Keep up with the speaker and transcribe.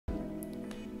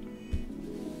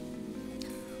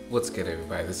What's good,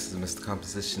 everybody? This is Mr.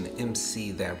 Composition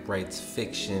MC that writes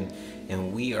fiction,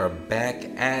 and we are back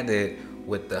at it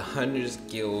with the Hunters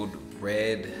Guild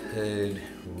Red Hood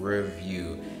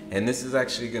review. And this is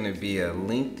actually going to be a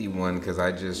lengthy one because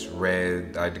I just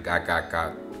read, I got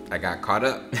caught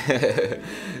up.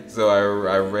 So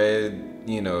I read,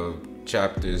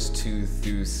 chapters 2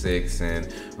 through 6,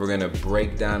 and we're gonna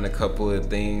break down a couple of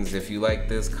things. If you like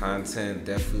this content,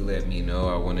 definitely let me know.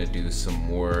 I want to do some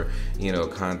more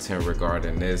content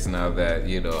regarding this now that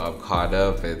I'm caught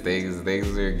up and things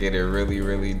are getting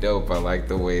really dope. I like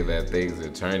the way that things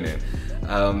are turning.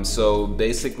 So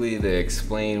basically, to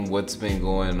explain what's been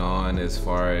going on as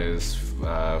far as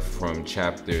from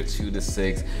chapter 2 to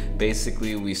 6,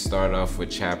 basically we start off with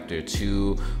chapter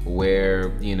 2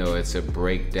 where it's a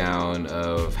breakdown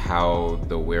of how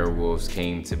the werewolves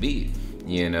came to be,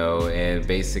 and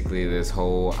basically this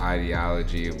whole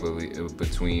ideology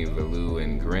between Valoo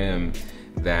and Grimm,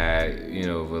 that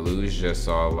Valoo's just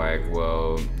all like,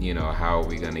 well, how are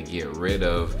we gonna get rid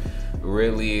of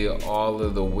really all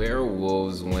of the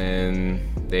werewolves when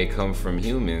they come from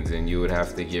humans, and you would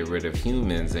have to get rid of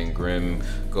humans. And Grimm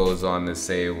goes on to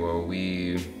say, well,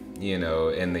 we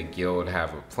in the guild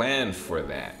have a plan for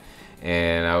that.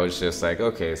 And I was just like,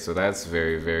 okay, so that's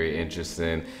very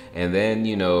interesting. And then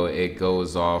it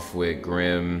goes off with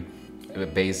Grimm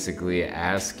basically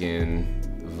asking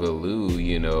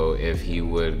Valoo if he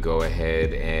would go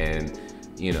ahead and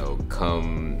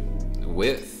come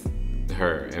with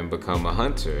her and become a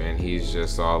hunter. And he's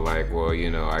just all like, well,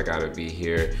 I gotta be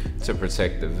here to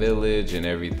protect the village and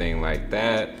everything like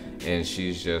that. And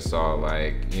she's just all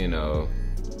like,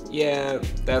 yeah,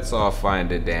 that's all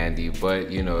fine and dandy, but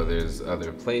there's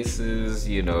other places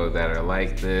that are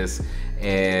like this.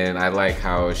 And I like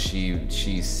how she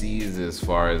sees as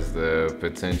far as the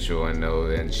potential,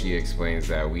 and she explains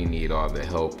that we need all the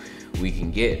help we can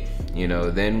get.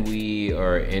 Then we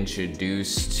are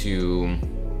introduced to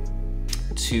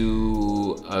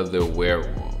two other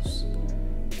werewolves.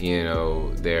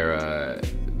 They're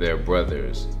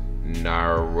brothers,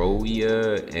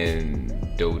 Naroya and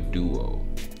Doduo.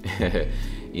 And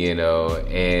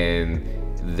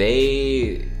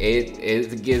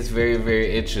it gets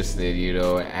very interesting,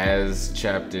 as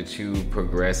chapter 2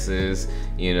 progresses.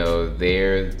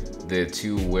 The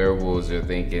two werewolves are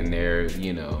thinking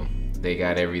they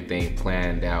got everything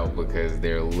planned out because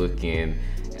they're looking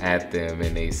at them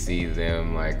and they see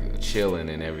them like chilling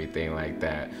and everything like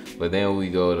that. But then we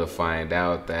go to find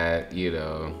out that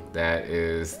that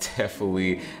is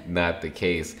definitely not the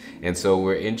case. And so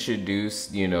we're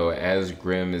introduced as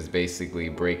Grimm is basically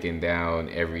breaking down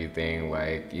everything,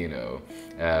 like we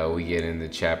get into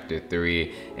chapter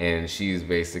 3 and she's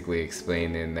basically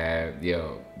explaining that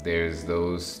there's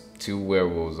those two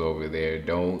werewolves over there,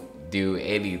 don't do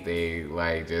anything,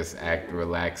 like just act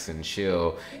relaxed and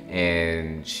chill.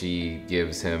 And she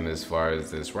gives him as far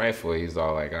as this rifle. He's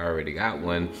all like, I already got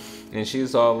one. And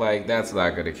she's all like, that's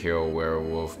not gonna kill a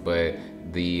werewolf, but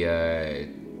the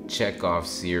Chekhov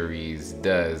series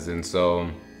does. And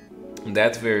so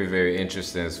that's very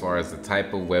interesting as far as the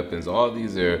type of weapons. All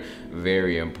these are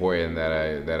very important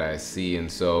that I see. And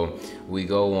so we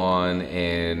go on,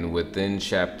 and within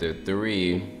chapter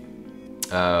 3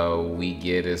 we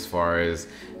get as far as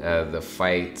the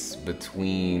fights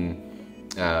between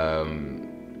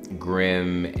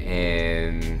Grimm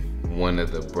and one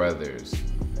of the brothers.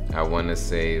 I want to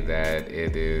say that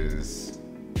it is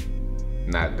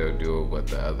not Doduo, but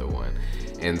the other one.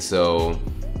 And so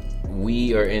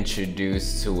we are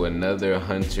introduced to another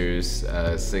Hunter's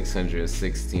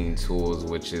 616 tools,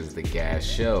 which is the gas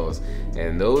shells.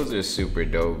 And those are super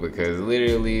dope because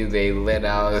literally they let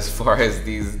out as far as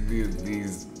these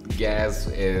gas,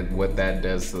 and what that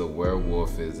does to the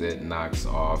werewolf is it knocks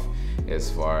off as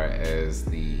far as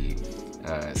the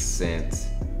scent,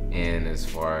 and as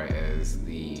far as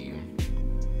the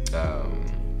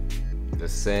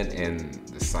scent and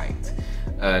the sight.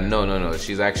 No,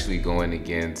 she's actually going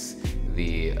against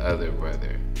the other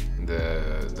brother,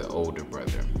 the older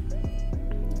brother.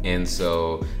 And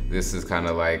so this is kind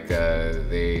of like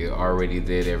they already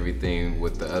did everything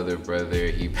with the other brother.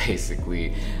 He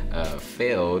basically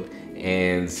failed,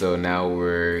 and so now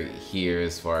we're here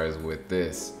as far as with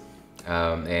this.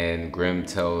 And Grimm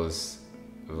tells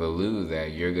Valoo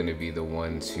that you're gonna be the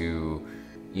one to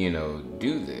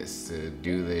do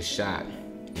this shot.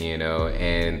 And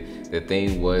the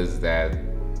thing was that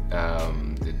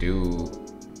the dude,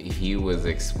 he was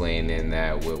explaining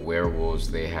that with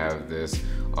werewolves they have this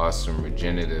awesome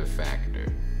regenerative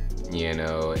factor,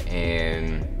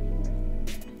 and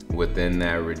within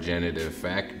that regenerative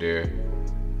factor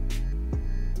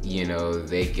you know,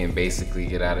 they can basically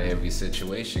get out of every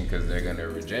situation because they're gonna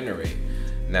regenerate.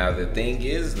 Now the thing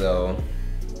is though,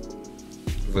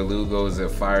 Valu goes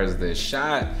and fires this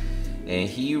shot, and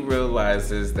he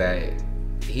realizes that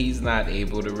he's not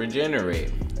able to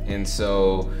regenerate. And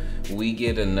so we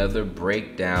get another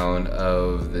breakdown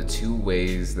of the two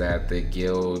ways that the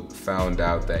guild found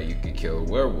out that you could kill a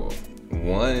werewolf.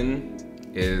 One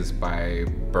is by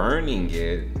burning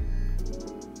it,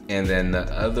 and then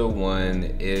the other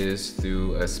one is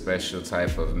through a special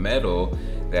type of metal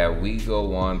that we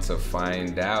go on to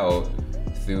find out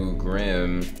through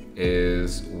Grimm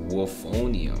is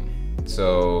wolfonium.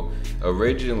 So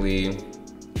originally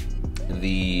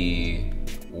the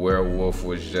werewolf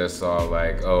was just all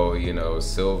like, oh, you know,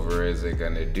 silver isn't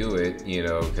gonna do it, you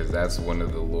know, because that's one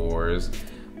of the lures.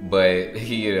 But,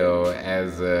 you know,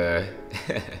 as a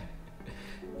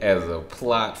as a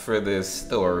plot for this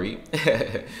story,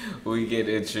 we get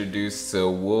introduced to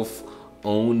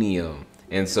wolfonium.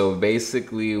 And so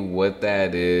basically what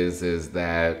that is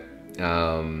that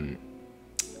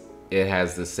it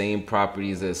has the same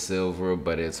properties as silver,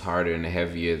 but it's harder and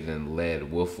heavier than lead.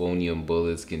 Wolfonium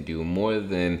bullets can do more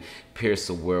than pierce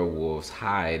a werewolf's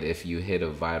hide. If you hit a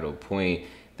vital point,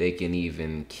 they can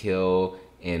even kill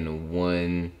in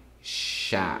one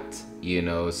shot, you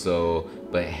know. So,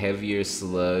 but heavier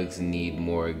slugs need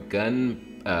more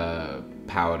gunpowder.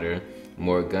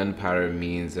 More gunpowder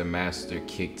means a master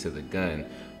kick to the gun.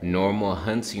 Normal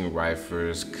hunting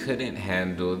rifles couldn't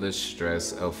handle the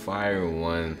stress of firing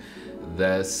one.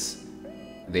 Thus,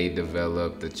 they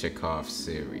developed the Chekhov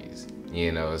series,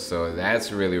 you know. So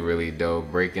that's really, really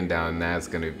dope. Breaking down that's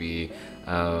gonna be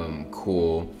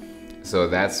cool. So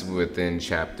that's within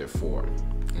chapter 4,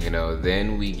 you know.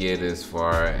 Then we get as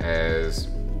far as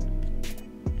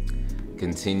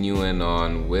continuing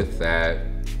on with that,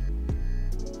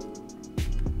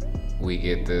 we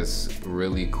get this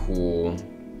really cool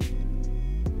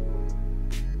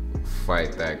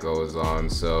fight that goes on.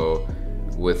 So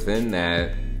within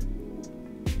that,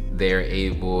 they're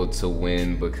able to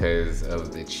win because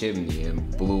of the chimney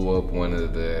and blew up one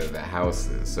of the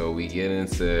houses. So we get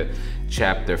into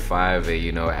chapter 5, and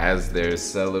you know, as they're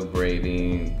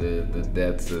celebrating the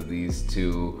deaths of these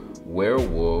two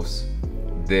werewolves,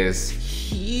 this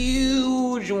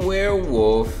huge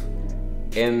werewolf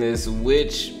and this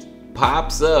witch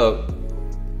pops up,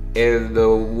 and the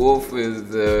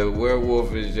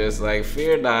werewolf is just like,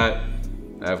 fear not,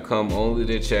 I've come only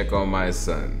to check on my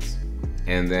sons.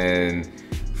 And then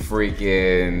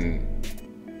freaking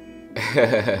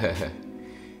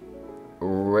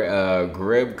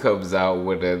Grib comes out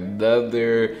with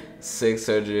another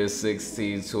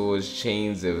 616 tools,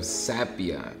 chains of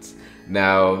sapience.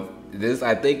 Now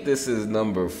I think this is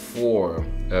number 4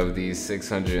 of these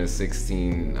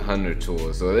 616 hunter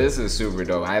tools. So this is super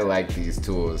dope. I like these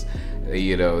tools.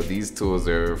 You know, these tools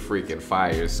are freaking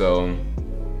fire. So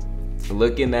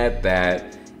looking at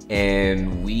that,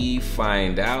 and we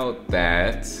find out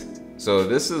that, so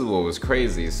this is what was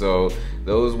crazy. So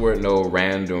those were no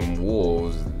random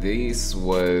wolves. This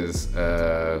was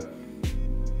the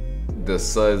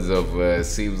sons of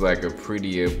seems like a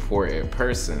pretty important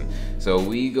person. So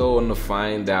we go on to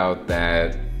find out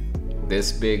that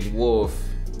this big wolf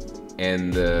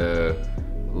and the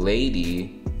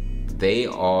lady, they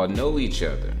all know each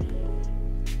other.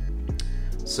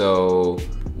 So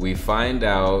we find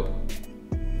out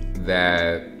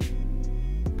that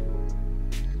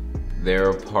they're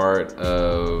a part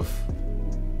of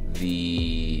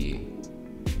the,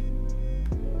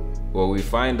 what we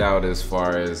find out as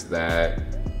far as that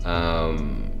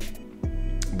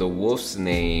the wolf's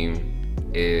name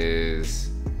is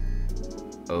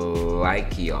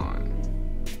Lycion.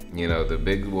 You know, the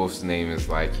big wolf's name is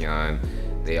Lycion.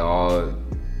 They all,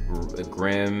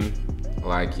 Grimm,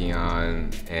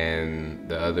 Lycion, and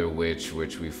the other witch,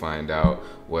 which we find out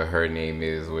what her name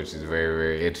is, which is very,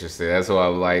 very interesting. That's why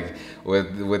I'm like,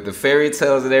 with the fairy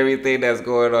tales and everything that's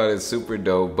going on, it's super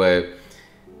dope. But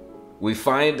we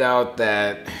find out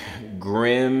that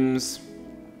Grimm's,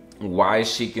 why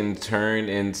she can turn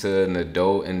into an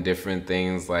adult and different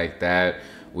things like that.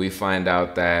 We find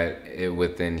out that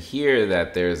within here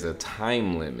that there's a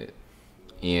time limit,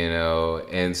 you know,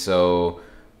 and so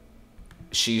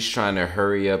she's trying to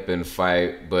hurry up and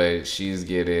fight, but she's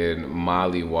getting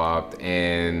mollywopped,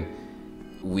 and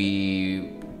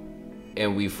we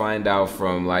find out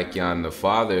from Lycion the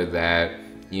father that,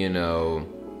 you know,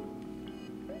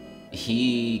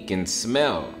 he can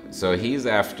smell. So he's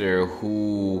after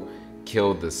who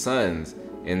killed the sons.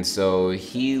 And so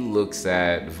he looks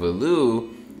at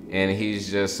Valu and he's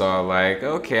just all like,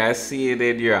 okay, I see it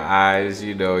in your eyes,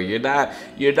 you know, you're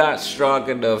not strong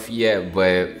enough yet,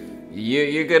 but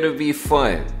you're gonna be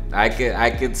fun. I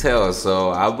can tell.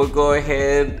 So I'm gonna go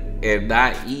ahead and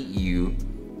not eat you,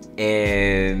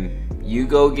 and you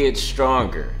go get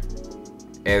stronger,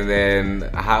 and then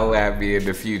holler at me in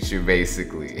the future,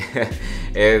 basically.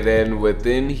 And then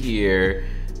within here,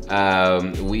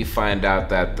 we find out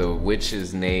that the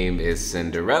witch's name is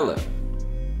Cinderella,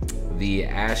 the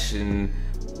Ashen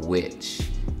Witch.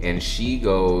 And she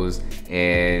goes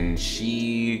and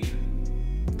she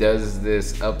does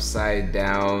this upside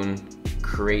down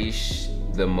creche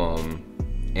the mum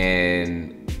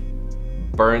and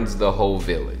burns the whole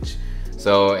village.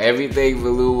 So everything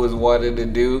Valoo was wanting to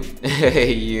do,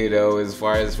 you know, as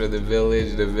far as for the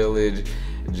village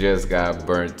just got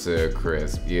burnt to a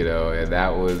crisp, you know, and that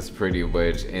was pretty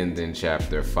much ending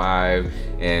chapter 5,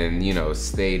 and, you know,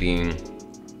 stating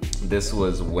this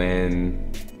was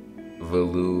when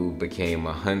Valoo became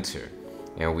a hunter.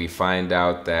 And we find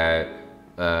out that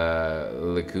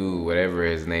Laku, whatever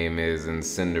his name is, and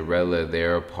Cinderella,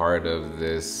 they're a part of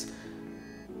this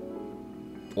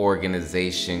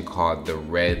organization called the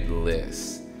Red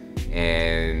List.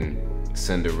 And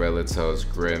Cinderella tells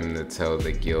Grimm to tell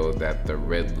the guild that the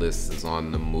Red List is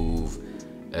on the move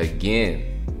again.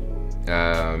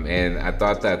 And I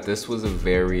thought that this was a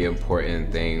very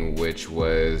important thing, which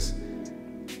was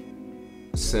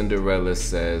Cinderella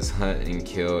says, hunt and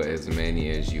kill as many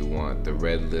as you want. The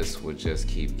Red List will just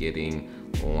keep getting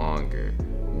longer.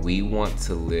 We want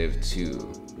to live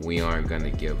too. We aren't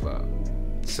gonna give up.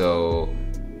 So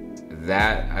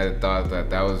that, I thought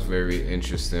that was very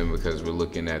interesting, because we're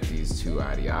looking at these two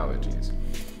ideologies,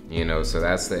 you know. So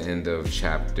that's the end of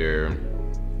chapter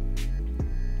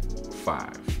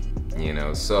 5, you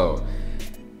know. So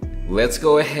let's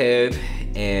go ahead,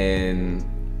 and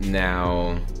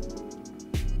now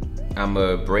I'm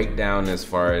gonna break down as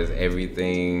far as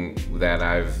everything that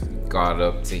I've got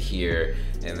up to here,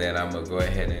 and then I'm gonna go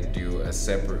ahead and do a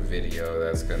separate video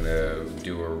that's gonna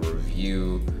do a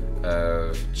review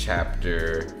of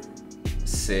chapter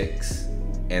 6,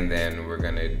 and then we're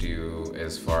gonna do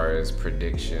as far as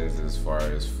predictions as far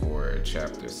as for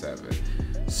chapter 7.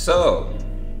 So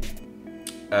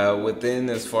within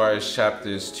as far as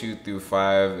chapters 2 through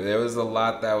 5, there was a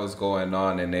lot that was going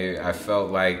on, and I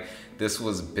felt like this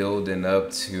was building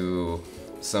up to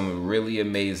some really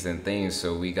amazing things.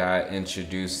 So we got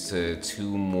introduced to 2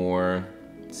 more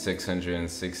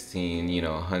 616, you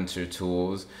know, hunter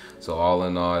tools. So all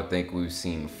in all, I think we've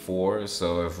seen 4.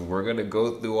 So if we're gonna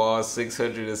go through all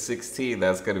 616,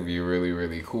 that's gonna be really,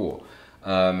 really cool.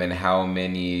 And how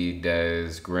many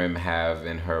does Grimm have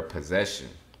in her possession?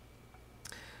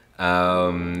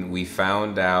 We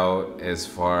found out as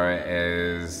far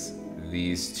as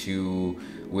these 2,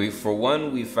 we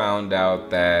found out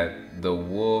that the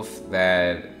wolf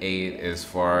that ate as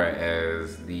far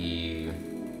as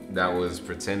that was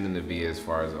pretending to be as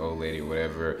far as old lady,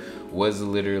 whatever, was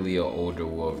literally an older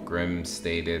wolf. Grimm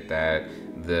stated that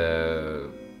the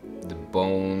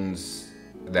bones,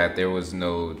 that there was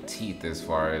no teeth as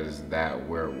far as that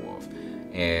werewolf,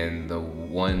 and the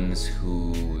ones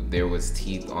who there was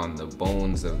teeth on the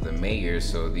bones of the mayor.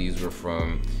 So these were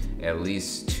from at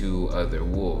least 2 other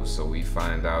wolves. So we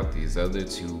find out these other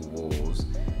 2 wolves,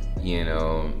 you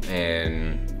know,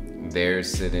 and they're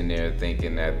sitting there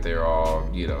thinking that they're all,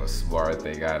 you know, smart,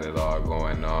 they got it all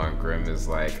going on. Grimm is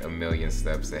like a million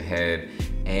steps ahead,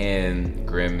 and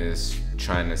Grimm is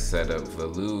trying to set up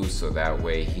Valoo so that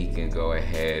way he can go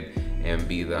ahead and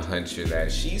be the hunter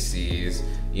that she sees,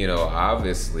 you know,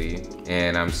 obviously.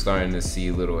 And I'm starting to see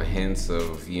little hints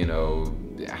of, you know,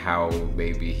 how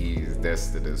maybe he's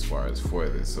destined as far as for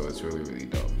this. So it's really, really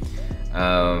dope.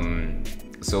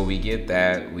 So we get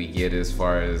that. We get as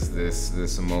far as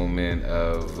this moment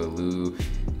of Valoo,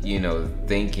 you know,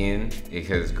 thinking,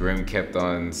 because Grimm kept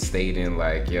on stating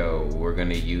like, yo, we're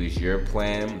gonna use your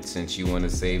plan since you want to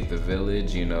save the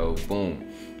village, you know, boom.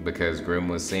 Because Grimm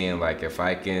was saying like, if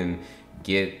I can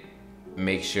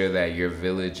make sure that your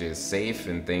village is safe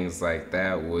and things like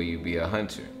that, will you be a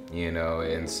hunter, you know?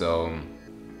 And so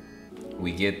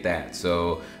we get that.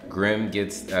 So Valoo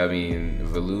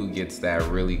gets that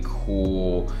really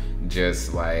cool,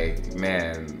 just like,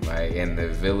 man, like, and the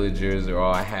villagers are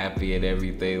all happy and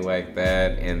everything like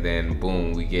that. And then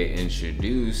boom, we get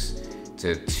introduced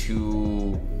to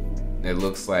 2, it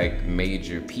looks like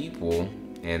major people,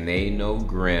 and they know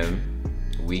Grimm.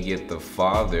 We get the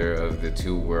father of the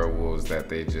 2 werewolves that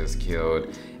they just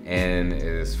killed, and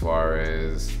as far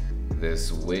as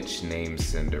this witch named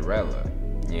Cinderella,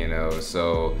 you know.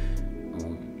 So,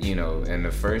 you know, in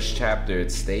the first chapter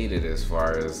it stated as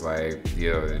far as like,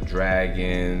 you know, the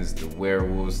dragons, the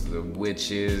werewolves, the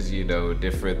witches, you know,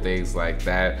 different things like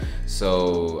that.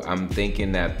 So I'm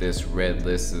thinking that this red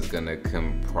list is gonna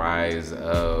comprise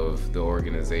of the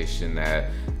organization that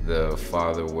the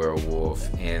father werewolf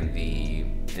and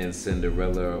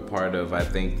Cinderella are part of. I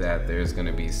think that there's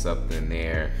gonna be something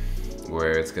there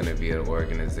where it's going to be an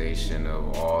organization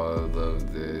of all of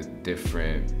the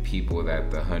different people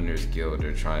that the Hunters Guild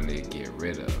are trying to get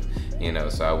rid of, you know.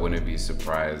 So I wouldn't be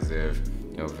surprised if,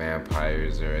 you know,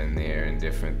 vampires are in there and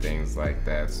different things like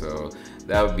that. So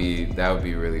that would be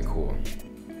really cool.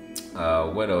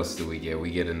 What else do we get?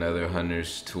 We get another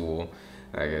Hunter's tool,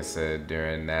 like I said,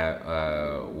 during that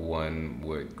one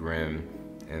with Grimm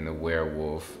and the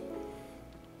werewolf.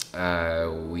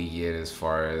 We get as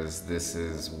far as this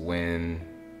is when,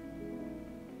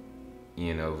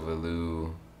 you know,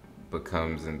 Valoo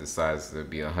becomes and decides to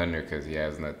be a hunter because he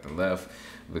has nothing left,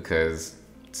 because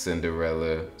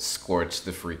Cinderella scorched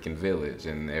the freaking village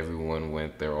and everyone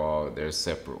went their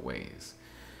separate ways.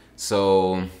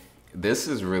 So this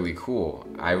is really cool.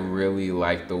 I really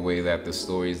like the way that the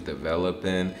story's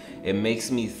developing. It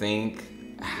makes me think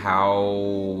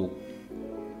how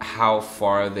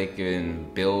far they can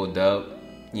build up,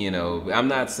 you know. I'm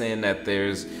not saying that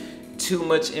there's too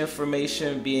much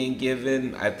information being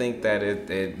given. I think that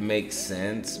it makes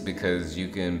sense because you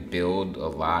can build a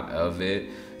lot of it.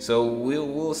 So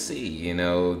we'll see, you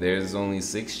know. There's only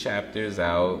 6 chapters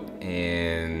out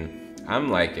and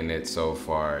I'm liking it so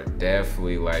far.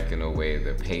 Definitely liking the way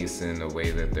the pacing, the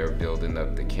way that they're building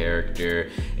up the character.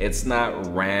 It's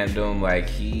not random, like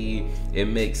it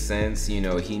makes sense, you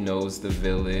know, he knows the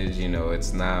village, you know,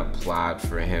 it's not plot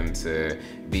for him to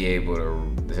be able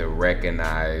to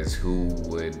recognize who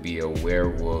would be a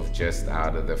werewolf just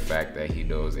out of the fact that he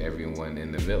knows everyone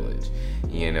in the village,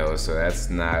 you know. So that's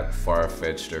not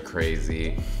far-fetched or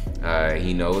crazy.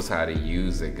 He knows how to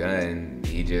use a gun.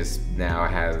 He just now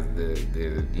has the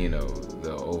you know,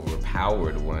 the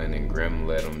overpowered one, and Grimm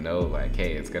let him know like,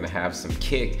 hey, it's gonna have some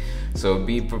kick, so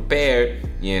be prepared,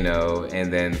 you know.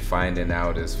 And then finding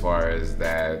out as far as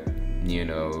that, you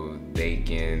know,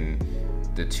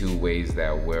 the 2 ways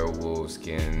that werewolves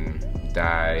can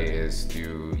die is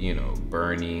through, you know,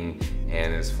 burning,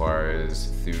 and as far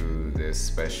as through this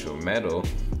special metal.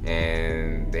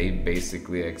 And they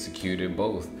basically executed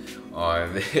both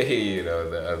on you know,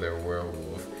 the other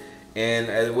werewolf. And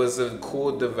it was a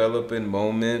cool developing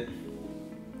moment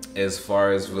as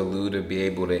far as Valoo to be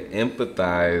able to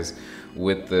empathize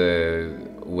with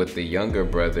the younger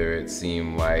brother, it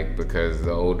seemed like, because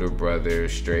the older brother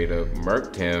straight up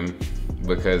murked him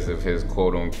because of his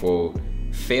quote-unquote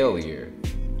failure.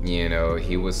 You know,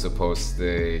 he was supposed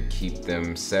to keep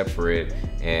them separate,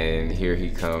 and here he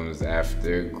comes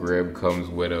after Grimm comes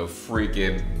with a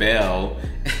freaking bell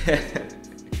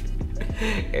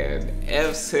and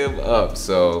F's him up.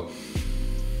 So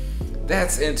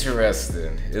that's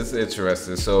interesting. It's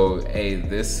interesting. So, hey,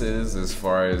 this is as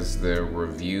far as the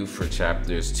review for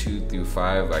chapters 2 through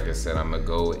 5. Like I said, I'm gonna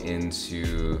go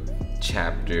into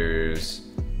chapters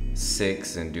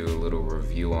 6 and do a little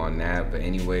review on that. But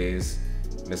anyways,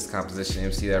 Mr. Composition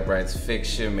MC that writes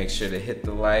fiction. Make sure to hit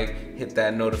the like, hit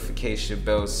that notification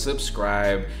bell,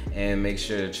 subscribe, and make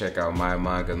sure to check out my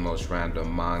manga, Most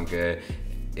Random Manga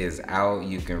is out.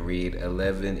 You can read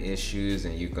 11 issues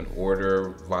and you can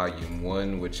order volume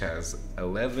 1, which has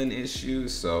 11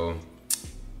 issues. So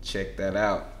check that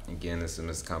out. Again, this is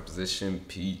Mr. Composition.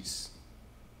 Peace.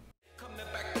 Coming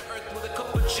back to earth with a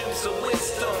couple gems of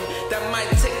wisdom that might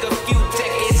take a few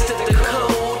decades to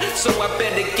decode. So I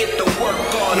better get the work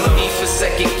on. No need for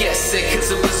second guessing,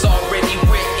 cause it was already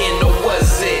written, or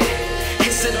was it?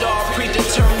 Is it all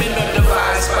predetermined or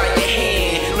devised by your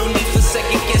hand? No need for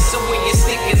second guessing when you're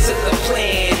sticking to the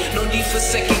plan. No need for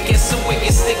second guessing when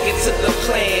you're sticking to the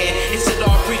plan. Is it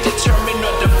all predetermined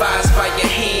or devised by your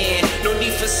hand? No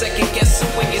need for second guessing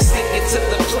when you're sticking to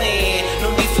the plan.